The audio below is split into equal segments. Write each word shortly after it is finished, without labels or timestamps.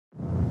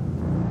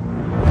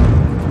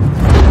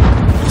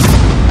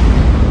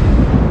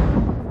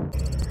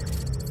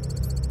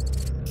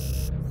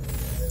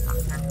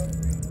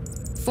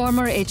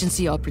former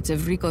agency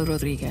operative Rico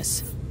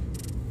Rodriguez.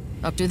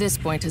 Up to this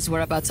point, his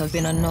whereabouts have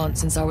been unknown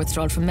since our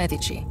withdrawal from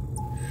Medici.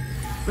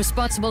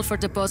 Responsible for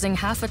deposing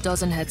half a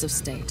dozen heads of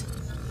state.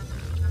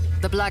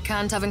 The Black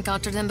Hand have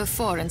encountered him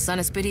before in San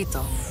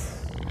Espirito,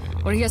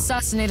 where he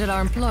assassinated our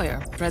employer,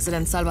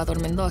 President Salvador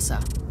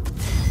Mendoza.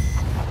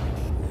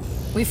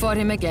 We fought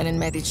him again in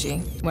Medici,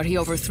 where he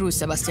overthrew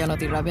Sebastiano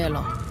di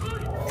Ravello.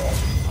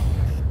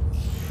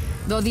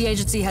 Though the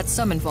agency had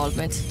some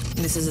involvement,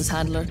 this is his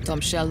handler,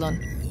 Tom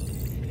Sheldon,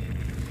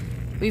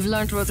 we've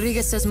learned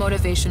Rodriguez's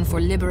motivation for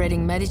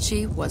liberating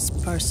Medici was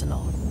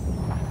personal.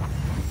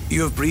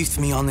 You have briefed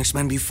me on this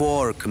man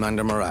before,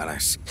 Commander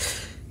Morales.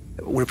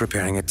 We're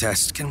preparing a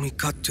test. Can we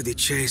cut to the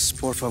chase,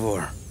 por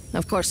favor?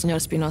 Of course, Senor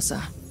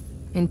Espinosa.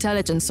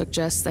 Intelligence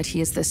suggests that he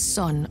is the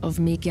son of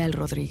Miguel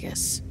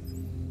Rodriguez.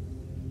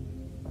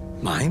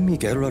 My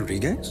Miguel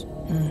Rodriguez?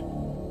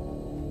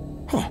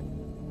 Huh.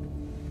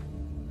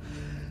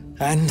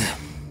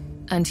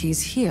 And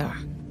he's here,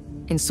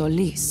 in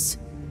Solis,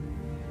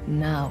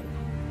 now.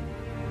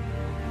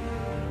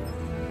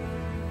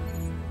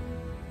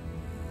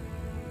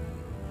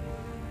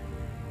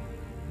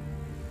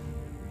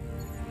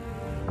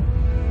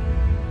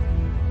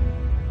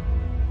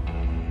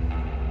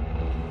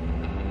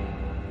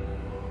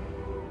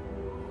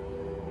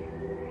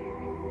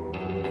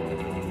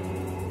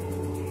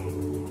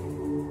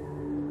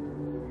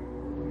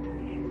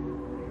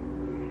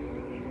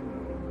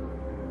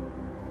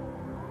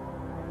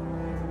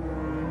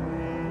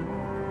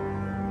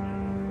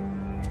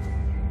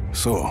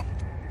 So,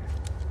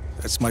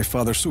 that's my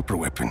father's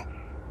superweapon.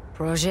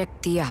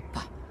 Project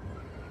Tiapa.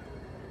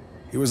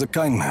 He was a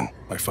kind man,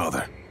 my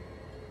father.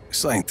 A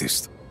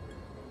scientist.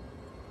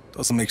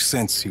 Doesn't make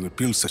sense he would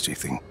build such a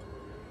thing.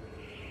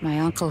 My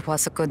uncle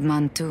was a good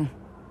man too.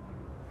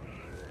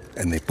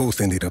 And they both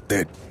ended up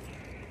dead.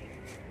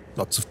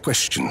 Lots of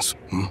questions,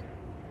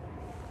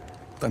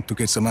 Time to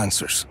get some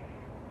answers.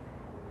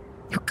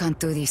 You can't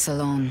do this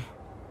alone.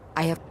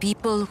 I have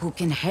people who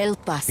can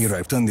help us. Mira,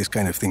 I've done this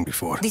kind of thing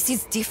before. This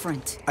is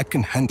different. I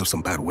can handle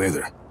some bad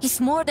weather. It's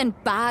more than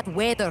bad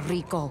weather,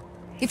 Rico.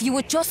 If you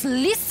would just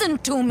listen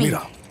to me.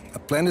 Mira, a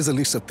plan is a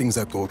list of things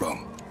that go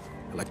wrong.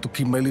 I like to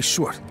keep my list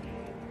short.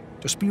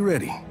 Just be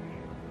ready.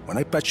 When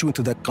I patch you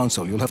into that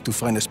console, you'll have to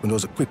find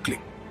Espinosa quickly.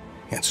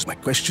 He answers my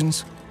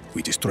questions,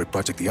 we destroy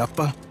Project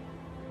Iapa.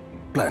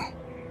 Plan.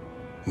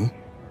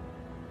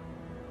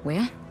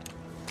 Where?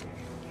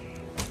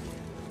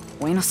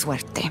 Buena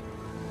suerte.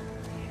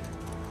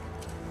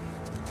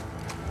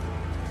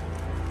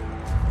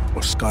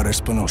 Oscar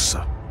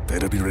Espinosa,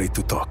 better be ready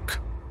to talk.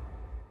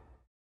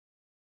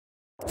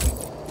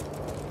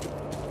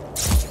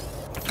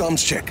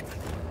 Comms check.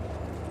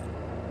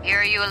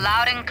 Hear you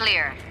loud and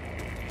clear.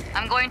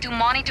 I'm going to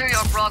monitor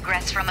your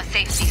progress from a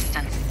safe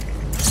distance.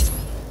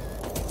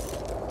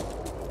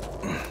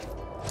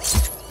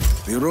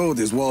 The road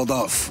is walled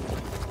off.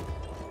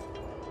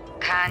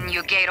 Can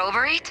you get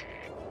over it?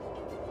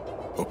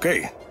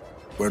 Okay.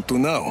 Where to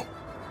now?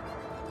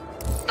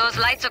 Those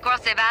lights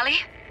across the valley?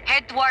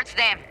 Head towards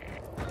them.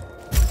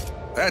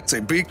 That's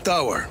a big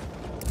tower.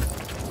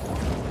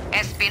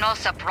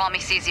 Espinosa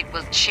promises it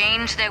will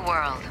change the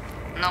world.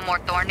 No more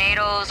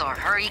tornadoes or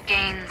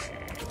hurricanes.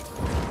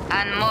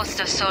 And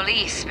most of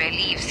Solis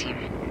believes him.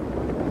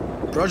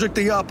 Project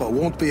Iapa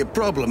won't be a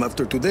problem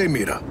after today,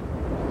 Mira.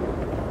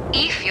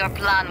 If your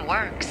plan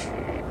works.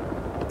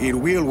 It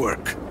will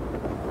work.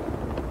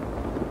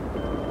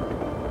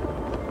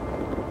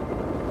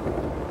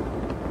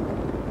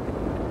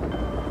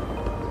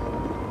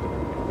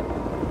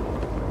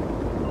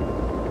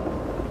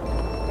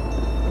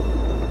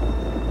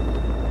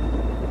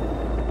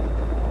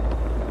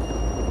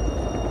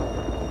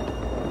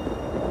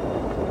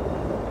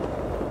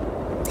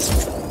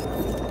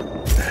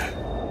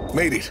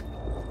 Made it.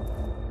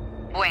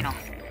 Bueno.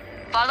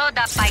 Follow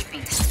that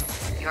piping.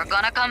 You're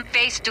gonna come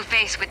face to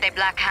face with the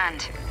Black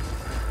Hand.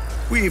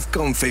 We've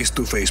come face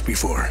to face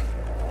before.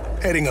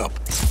 Heading up.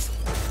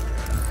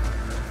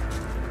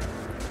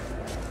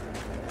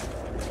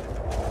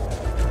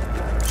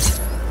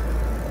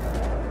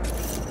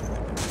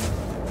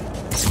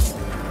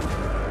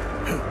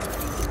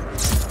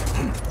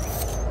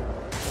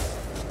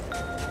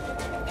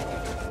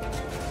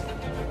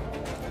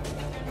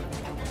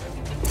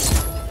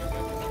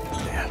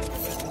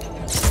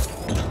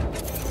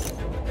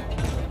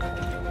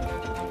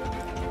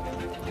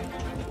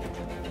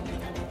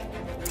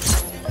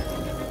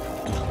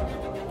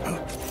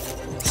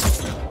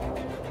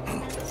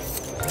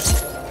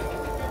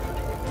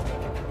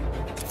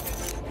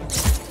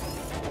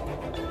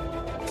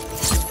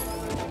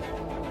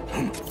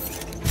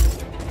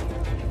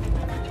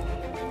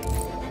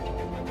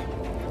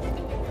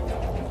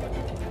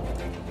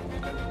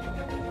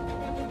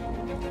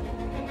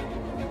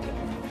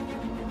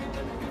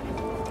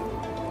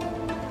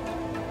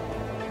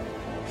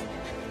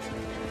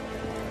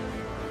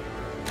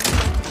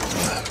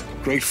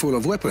 Crate full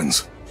of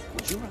weapons.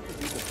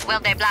 Well,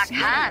 the Black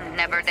Hand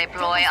never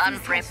deploy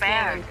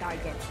unprepared.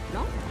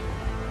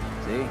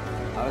 See,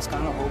 I was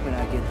kind of hoping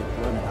I'd get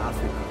deployed in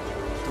Africa.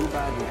 Too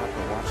bad we have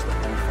to watch the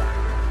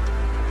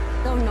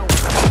gunfire. Don't know.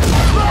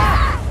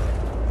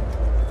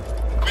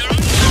 We're on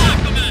fire,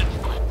 Command!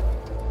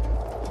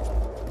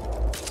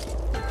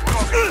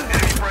 Copy.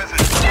 Enemy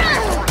presence.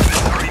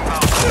 Reinforcements are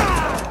inbound.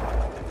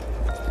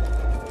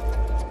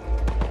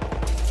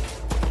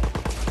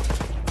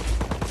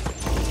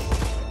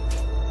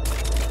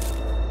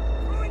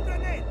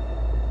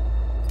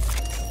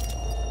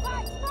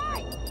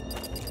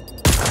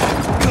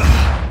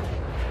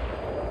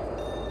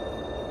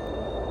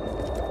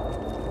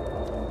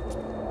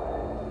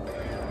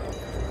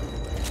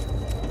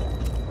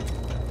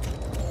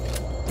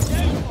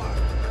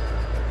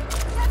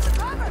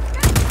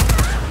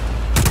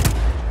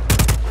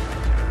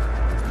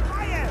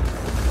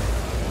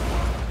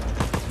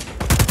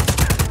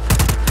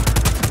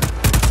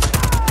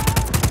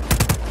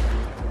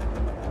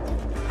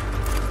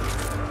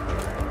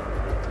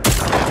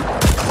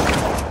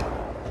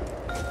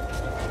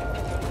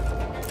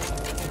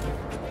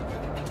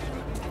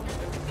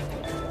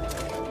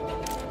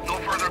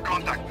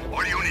 Contact.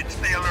 All units,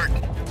 stay alert.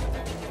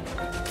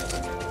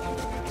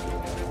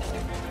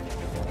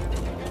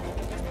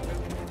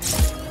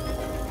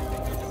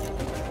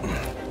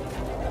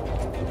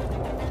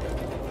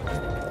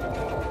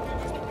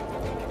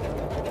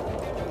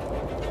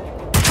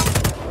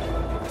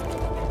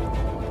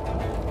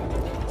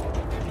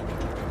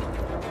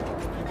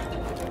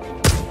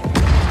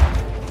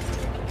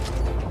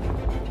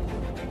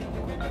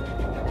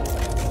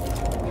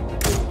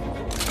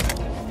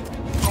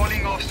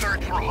 Calling off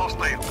search for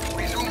hostile.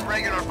 Resume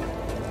regular.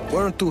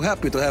 Weren't too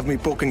happy to have me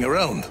poking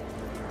around.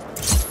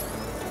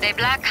 The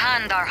Black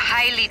Hand are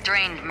highly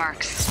trained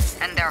mercs,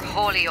 and they're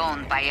wholly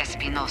owned by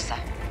Espinosa.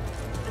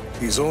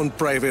 His own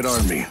private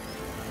army.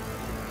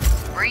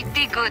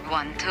 Pretty good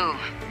one, too.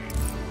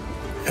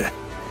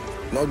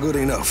 Not good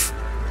enough.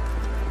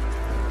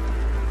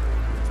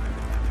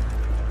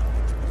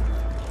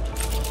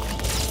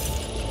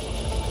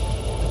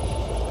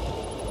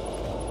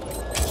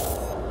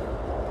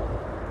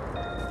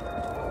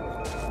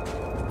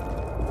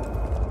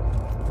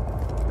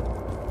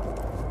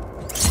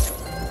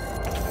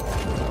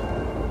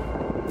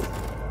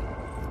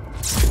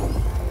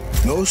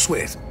 No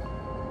sweat.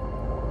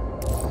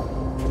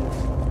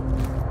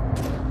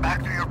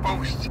 Back to your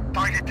posts.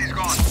 Target is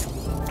gone.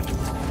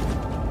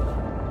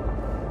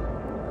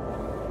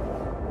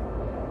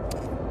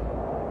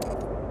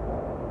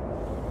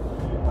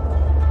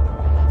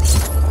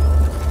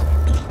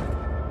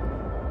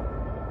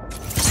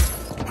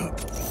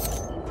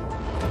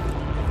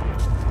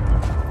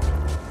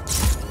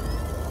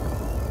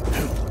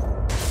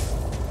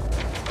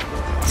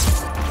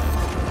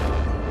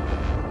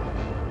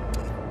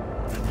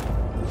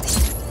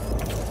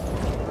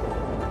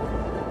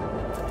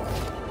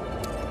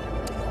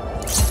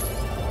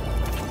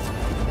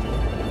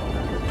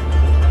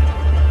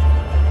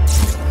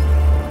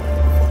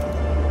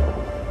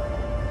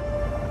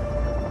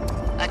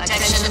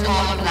 Attention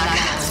all Black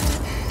Hand.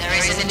 There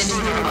is an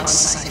intruder on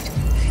site.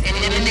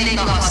 Eliminate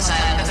the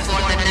hostile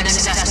before the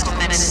next test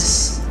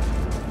commences.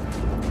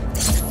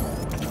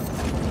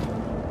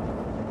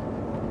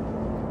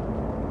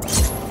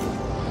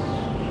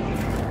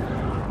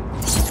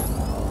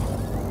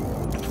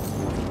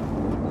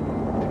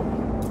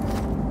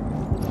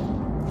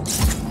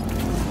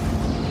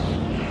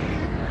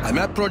 I'm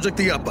at Project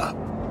Iapa.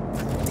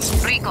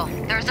 Rico,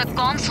 there's a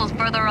console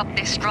further up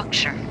this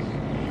structure.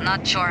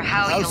 Not sure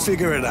how I'll you'll...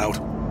 figure it out.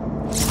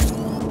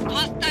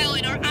 Hostile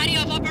in our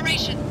area of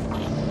operation.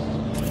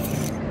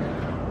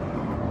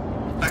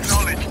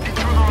 Acknowledged.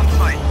 Intruder on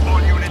site.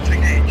 All units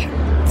engage.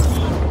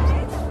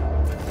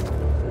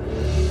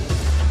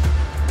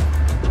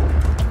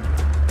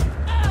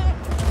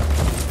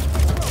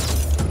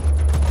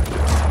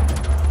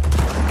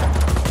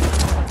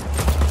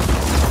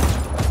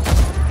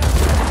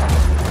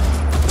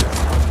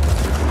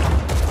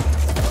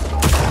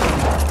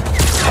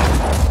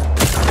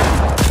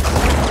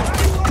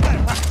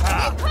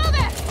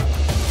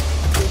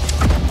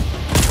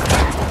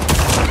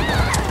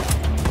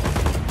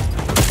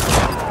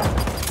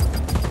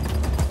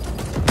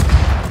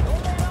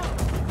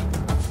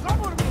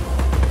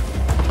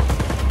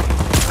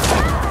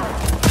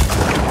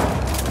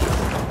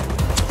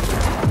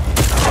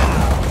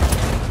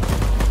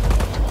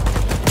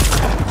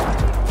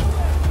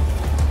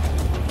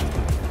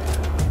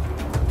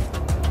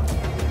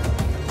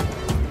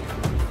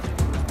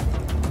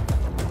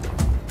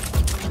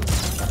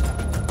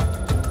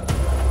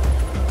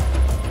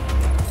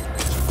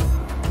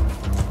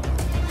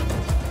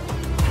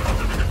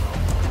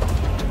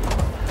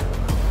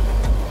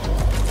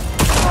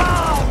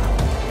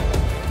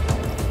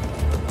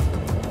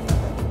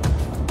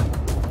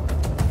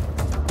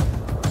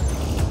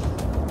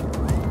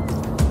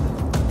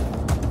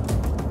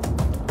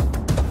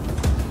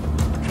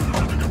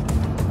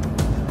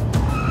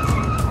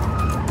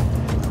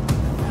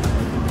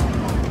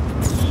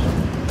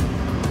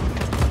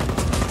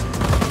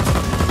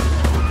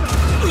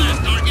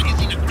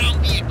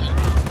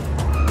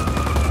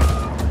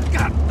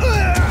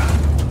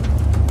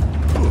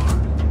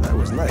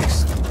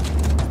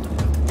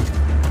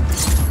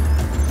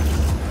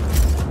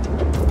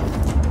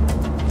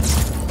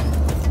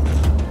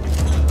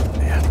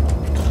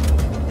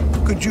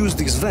 could use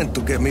this vent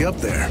to get me up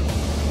there.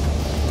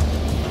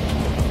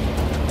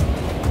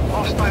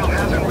 Hostile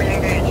hasn't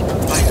re-engaged.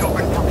 Eyes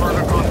open for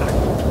further contact.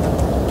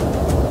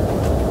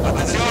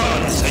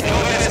 Attenzione,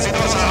 señores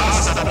Espinosa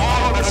hasta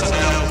all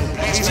personnel,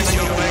 please make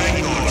your way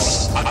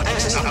indoors. A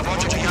test of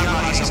Project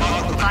Yana is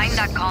about to... Find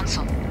that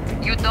console.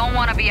 You don't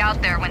want to be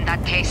out there when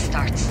that case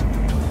starts.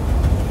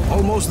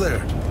 Almost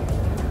there.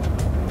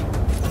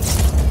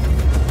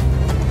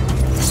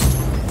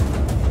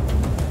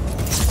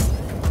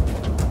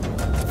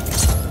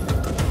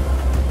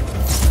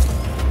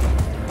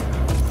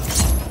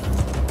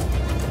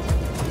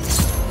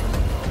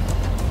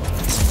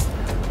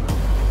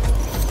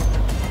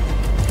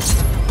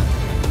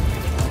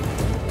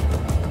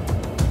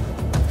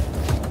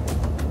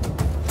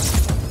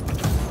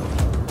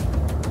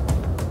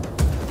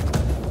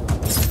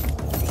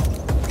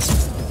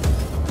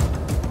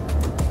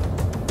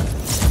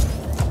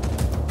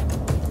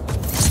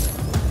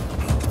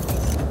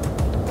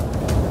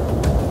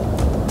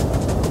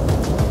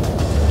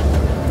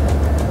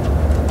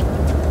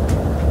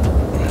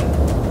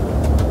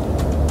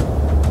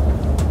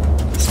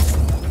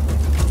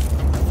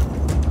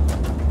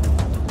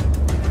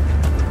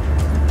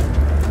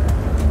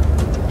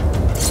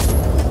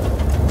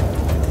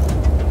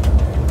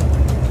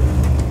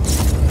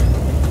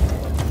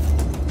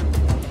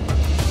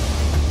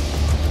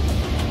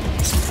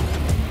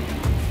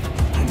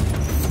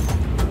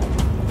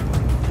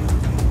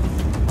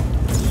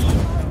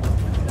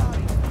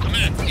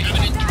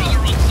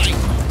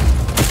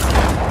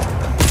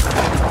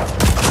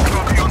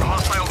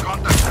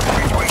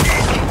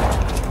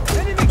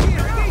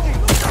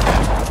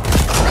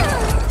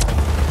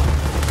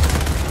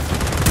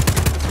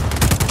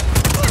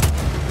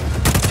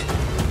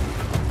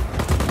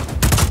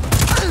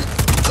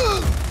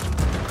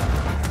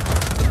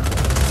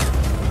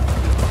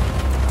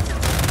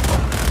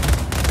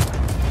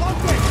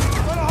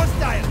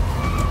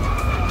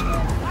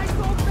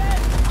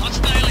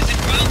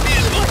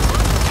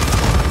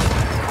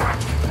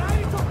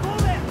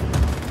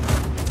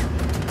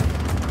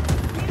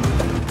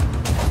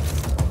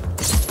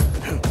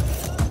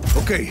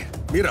 Okay,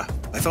 Mira,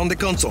 I found the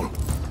console.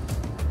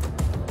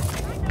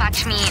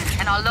 Patch me in,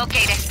 and I'll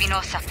locate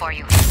Espinosa for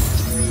you.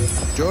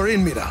 You're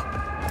in, Mira.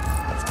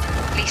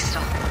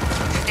 Listo.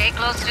 Stay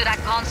close to that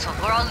console,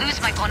 or I'll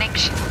lose my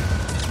connection.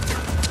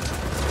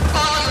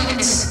 All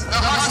units, the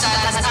hostile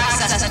has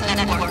access to the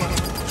network.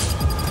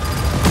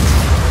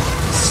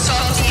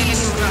 Stop the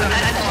intruder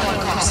at all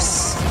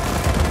costs.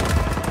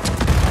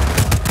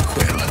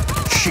 Well,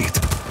 shit.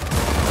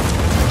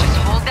 Just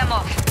hold them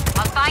off.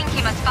 I'll find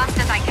him as fast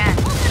as I can.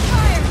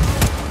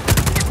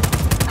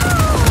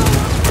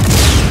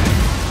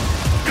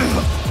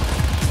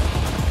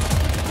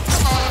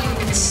 All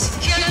units,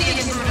 kill the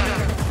intruder.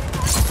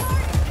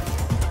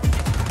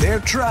 They're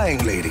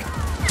trying, lady.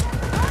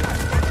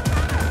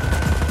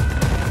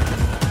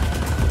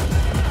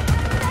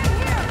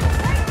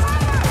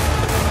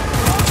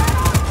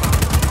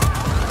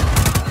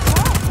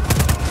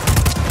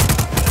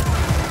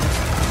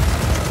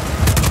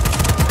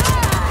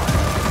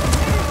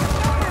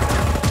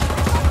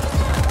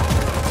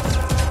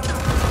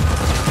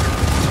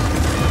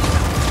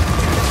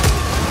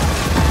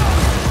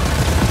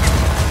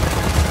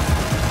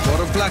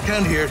 Black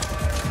hand here.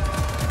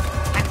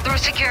 I'm through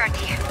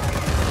security.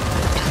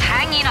 Just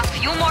hang in a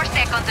few more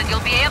seconds and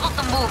you'll be able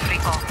to move,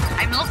 Rico.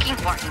 I'm looking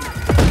for him.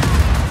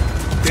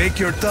 Take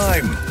your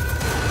time.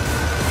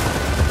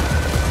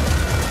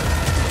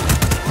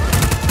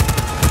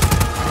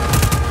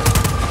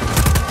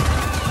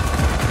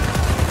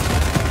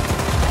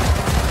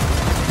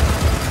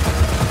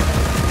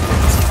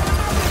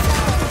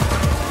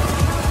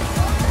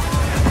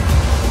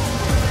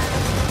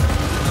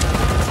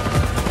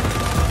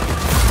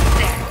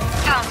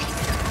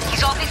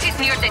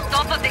 Near the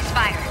top of the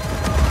spire.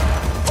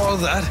 All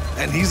that,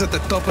 and he's at the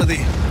top of the...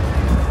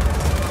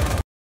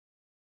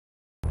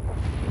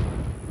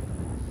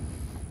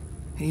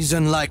 He's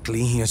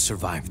unlikely he has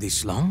survived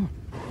this long.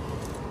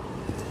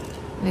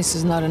 This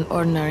is not an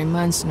ordinary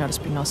man, Senor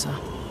Espinosa.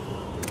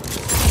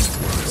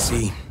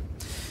 See,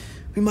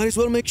 we might as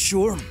well make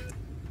sure.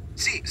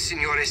 Si,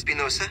 Senor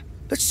Espinosa.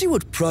 Let's see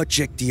what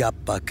Project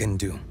Diapa can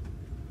do,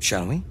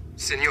 shall we?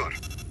 Senor.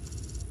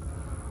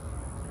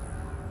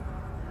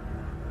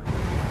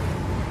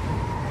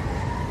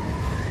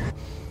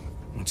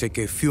 It'll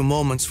take a few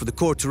moments for the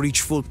core to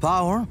reach full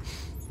power.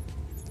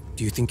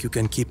 Do you think you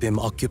can keep him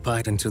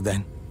occupied until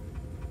then?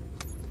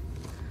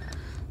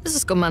 This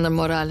is Commander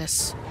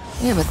Morales.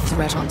 We have a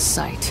threat on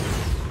sight.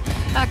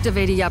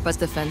 Activate Iapa's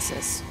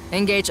defenses.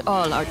 Engage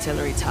all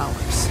artillery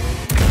towers.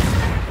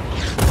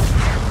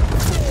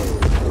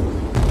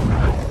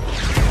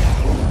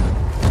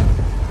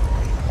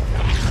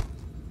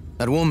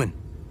 That woman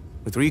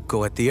with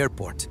Rico at the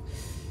airport.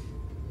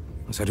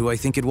 Was that who I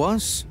think it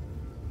was?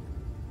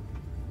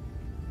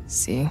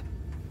 See?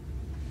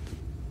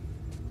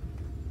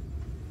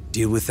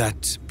 Deal with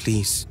that,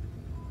 please.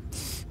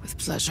 With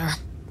pleasure.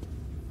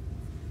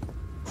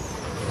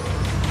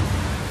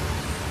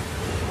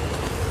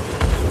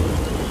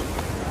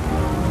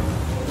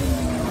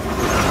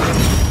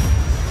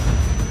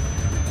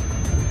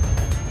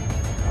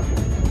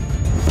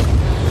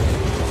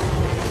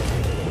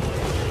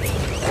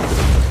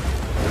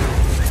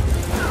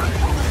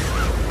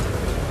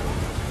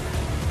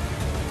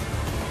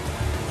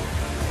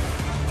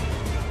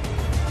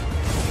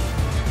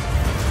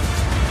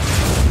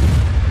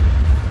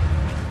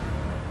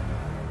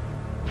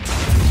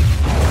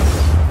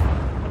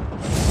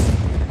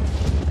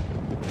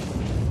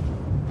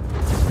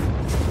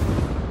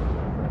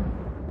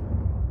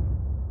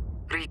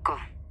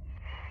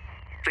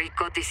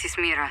 Rico, this is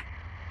Mira.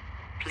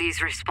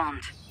 Please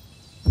respond.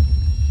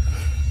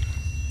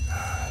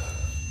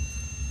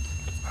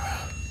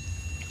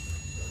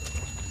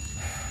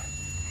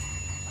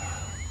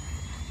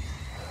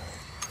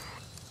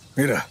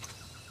 Mira.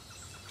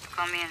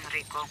 Come in,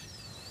 Rico.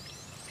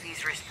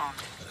 Please respond.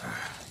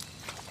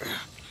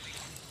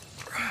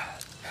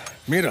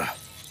 Mira.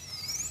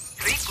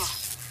 Rico!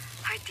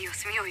 Ay,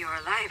 Dios mío, you're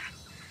alive.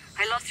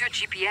 I lost your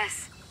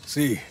GPS.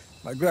 See,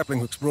 my grappling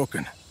hook's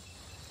broken.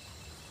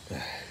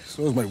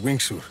 So is my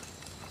wingsuit.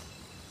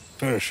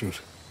 Parachute.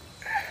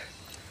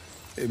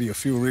 Maybe a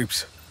few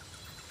ribs.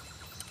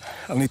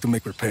 I'll need to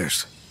make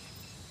repairs.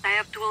 I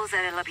have tools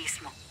at El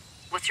Abismo.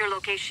 What's your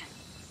location?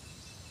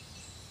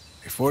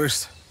 A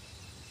forest?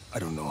 I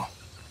don't know.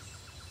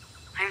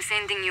 I'm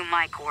sending you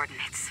my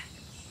coordinates.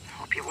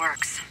 Hope it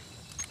works.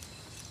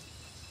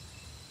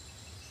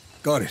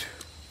 Got it.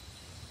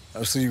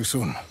 I'll see you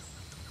soon.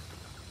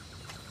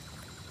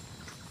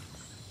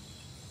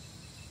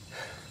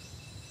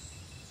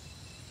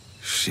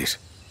 Shit.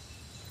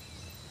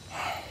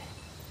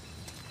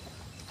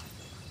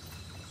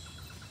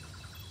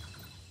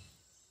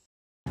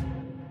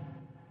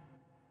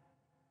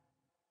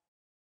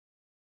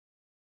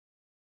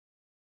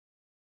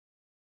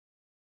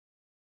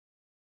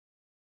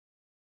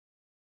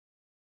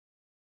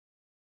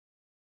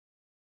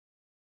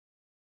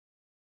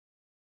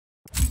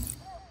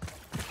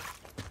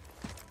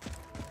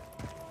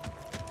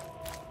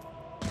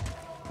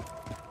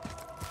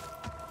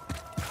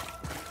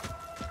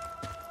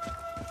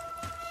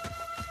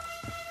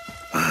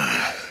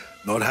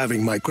 Not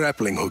having my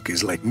grappling hook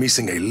is like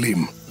missing a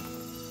limb.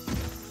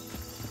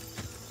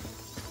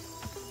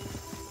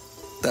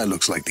 That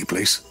looks like the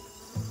place.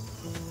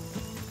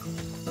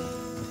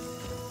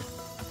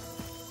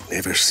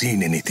 Never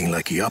seen anything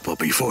like Iapa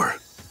before.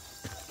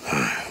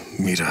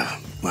 Mira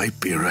might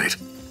be right.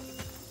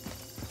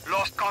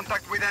 Lost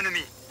contact with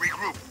enemy.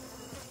 Regroup.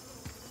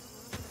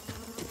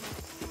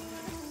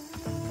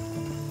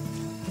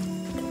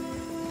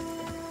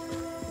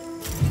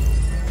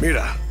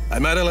 Mira,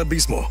 I'm at El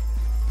Abismo.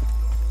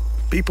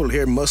 People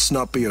here must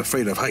not be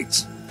afraid of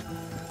heights.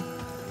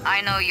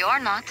 I know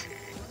you're not.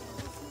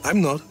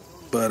 I'm not,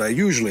 but I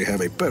usually have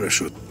a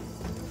parachute.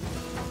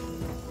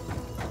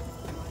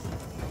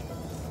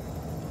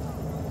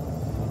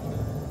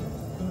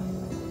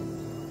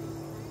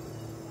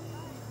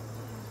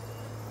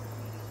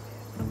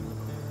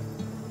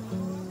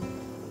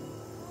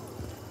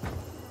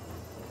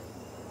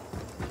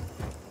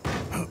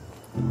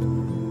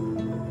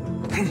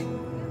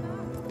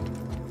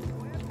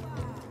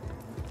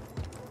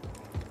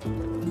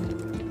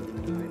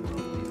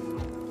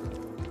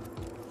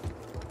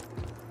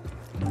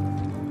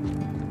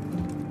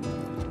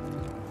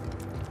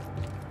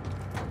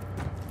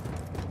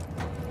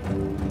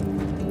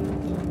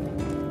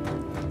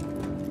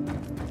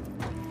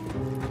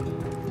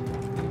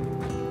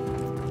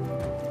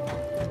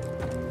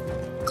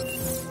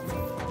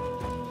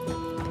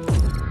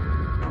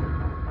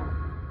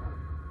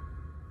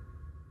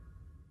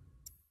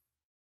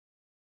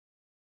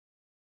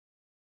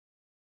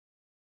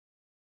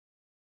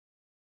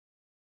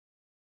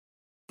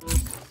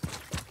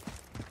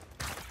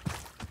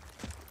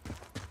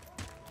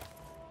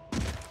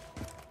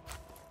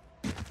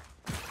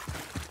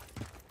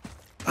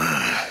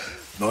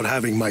 Not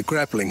having my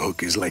grappling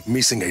hook is like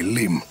missing a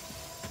limb.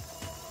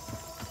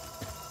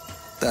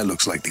 That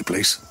looks like the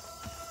place.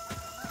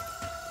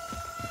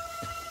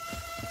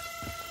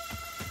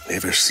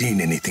 Never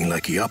seen anything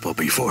like Iapa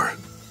before.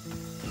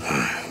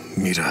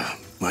 Mira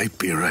might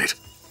be right.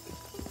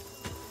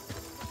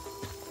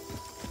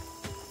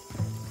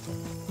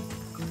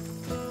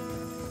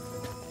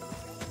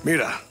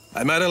 Mira,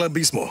 I'm at El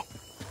Abismo.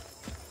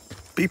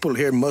 People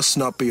here must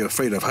not be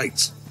afraid of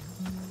heights.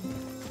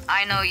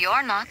 I know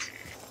you're not.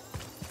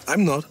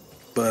 I'm not,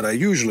 but I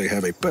usually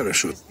have a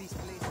parachute.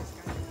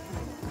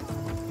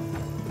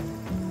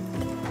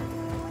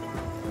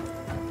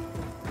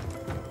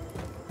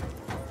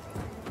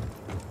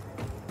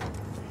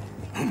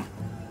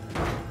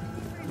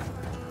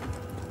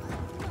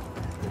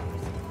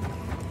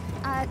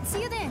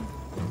 See you then.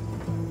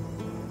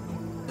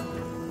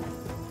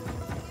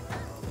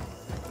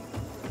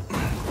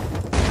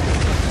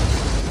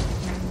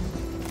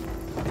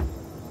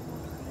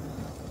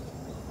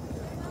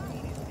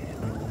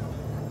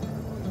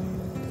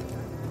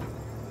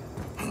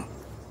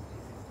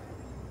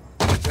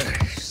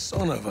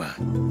 Son of a...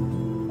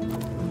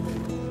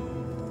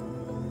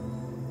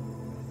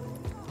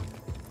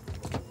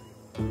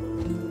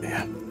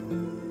 Yeah.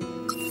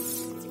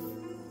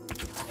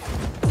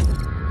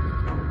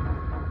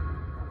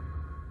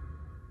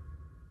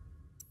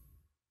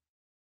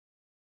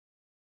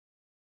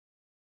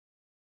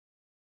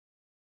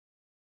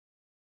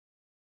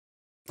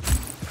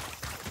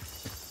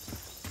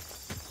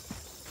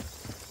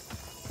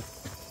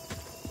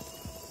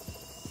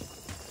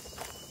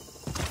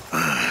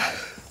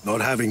 Not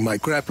having my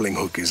grappling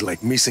hook is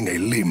like missing a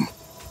limb.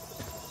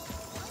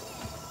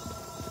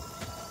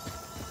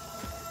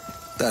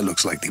 That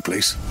looks like the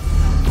place.